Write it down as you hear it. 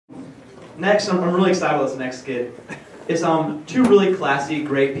Next, I'm really excited about this next skit. It's two really classy,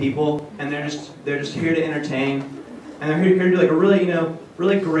 great people, and they're just here to entertain, and they're here to do like a really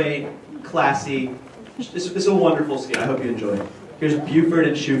really great, classy. It's a wonderful skit. I hope you enjoy it. Here's Buford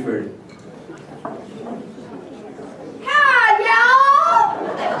and Shuford. Hi, y'all!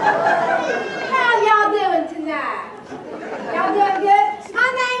 How y'all doing tonight? Y'all doing good? My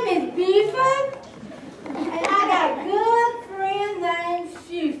name is Buford, and I got a good friend named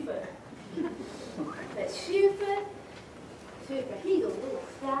Shuford. But Shuford, he's a little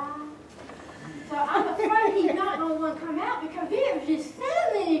shy. So I'm afraid he's not going to want to come out because there's just so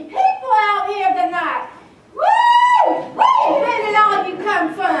many people out here tonight. Woo! Where did all you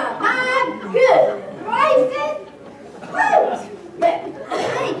come from? My good gracious! Woo! But I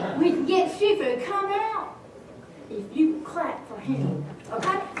think we can get Shuford to come out if you clap for him.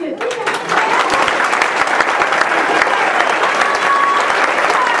 Okay? So if you can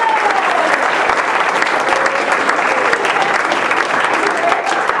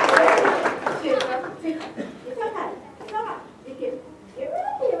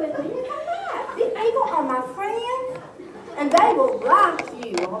and they will like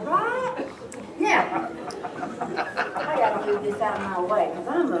you, all right? Now, I gotta move this out of my way because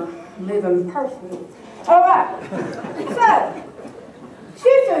I'm a moving person. All right. So,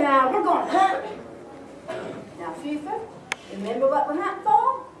 Shuford and I, we're going to hunt. Now, Shuford, remember what we're hunting for?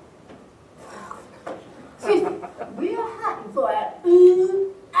 Shuford, we're hunting for an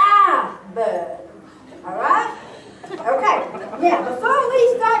ooh-ah bird. All right? Okay. Now, before we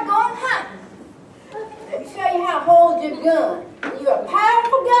start going hunting, let me show you how to hold your gun. These are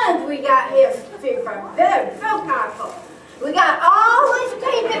powerful guns we got here, Shuford. They're so powerful. We got always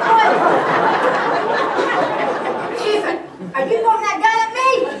keep it pointed. Shuford, are you pointing that gun at me?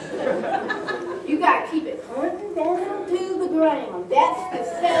 You got to keep it pointing down to the ground. That's the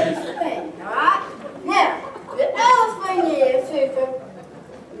safest thing, all right? Now, the other thing is, Shuford,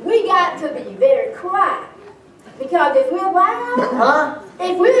 we got to be very quiet. Because if we're wild, Shuford,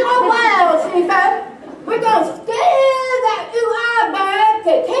 we're going to scare that ooh-ah bird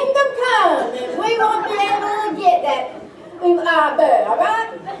to kingdom come, and we won't be able to get that ooh-ah bird, all right?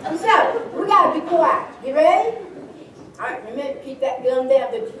 So, we got to be quiet. You ready? All right, remember, keep that gun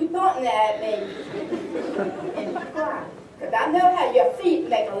down. Don't you be pointing that at me. And be quiet. Because I know how your feet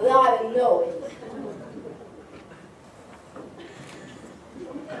make a lot of noise.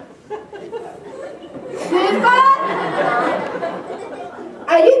 Shuford?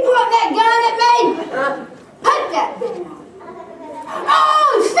 Are you pointing that gun at me? Put that down.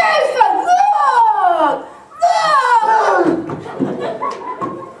 Oh, Shuford, look! Look!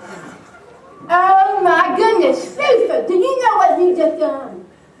 Oh, my goodness, Shuford, do you know what you just done?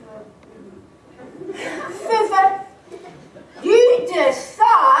 Shuford, you just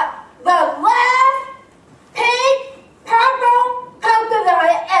shot the last pink, purple, polka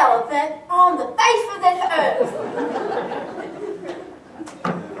dot elephant on the face of this earth.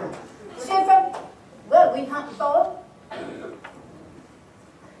 Shuford, what are we hunting for?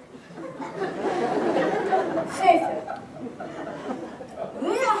 Shuford,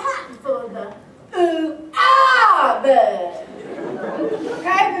 we're hunting for the ooh-ah bird.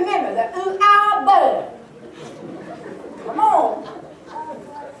 Okay, remember the ooh-ah bird. Come on.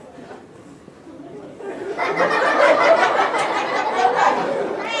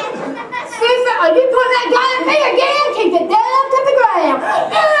 Shuford, are you putting that gun at me again? Keep it down to the ground.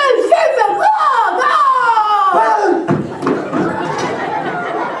 Shuford, look!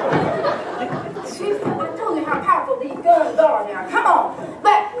 Shuford, I told you how powerful these guns are now. Come on.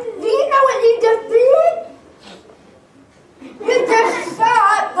 But do you know what you just did? You just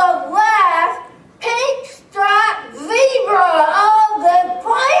shot the last pink striped zebra of the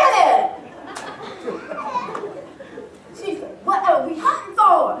planet. Shuford, what are we hunting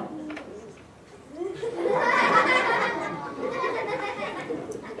for?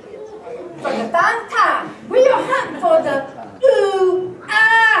 For the first time, we are hunting for the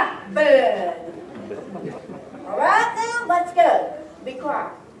ooh-ah bird. All right, now, let's go. Be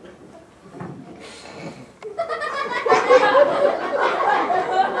quiet.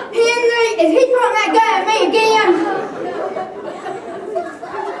 Henry, is he pointing that gun at me again?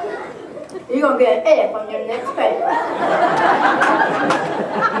 You're going to get an F on your next paper.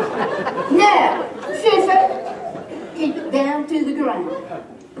 Now, Shuford, keep it down to the ground.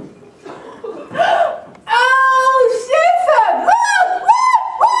 Oh, Shuford! Look!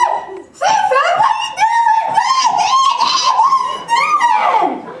 Shuford, what are you doing?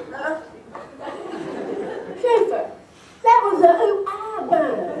 Shuford, that was a ooh-ah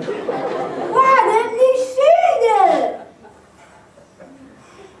bird. Why didn't you shoot it?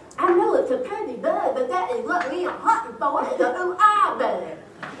 I know it's a pretty bird, but that is what we are hunting for, is a ooh-ah bird.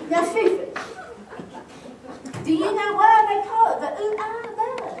 Now, Shuford, do you know why they call it the ooh-ah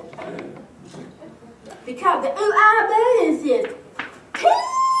bird? Because the ooh-ah bird is this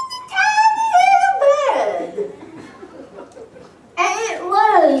teeny tiny little bird. And it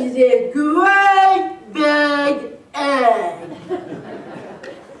lays a great big egg.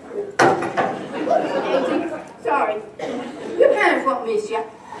 Sorry. Your parents won't miss you.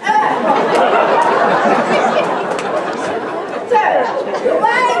 So, the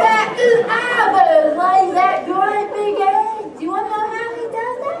way that ooh-ah bird lays that great big egg, do you want to know how he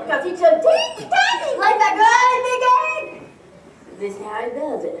does that? Because he's so teeny tiny, lays that great big egg. This is how he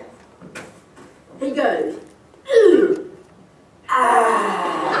does it. He goes, ooh, ah.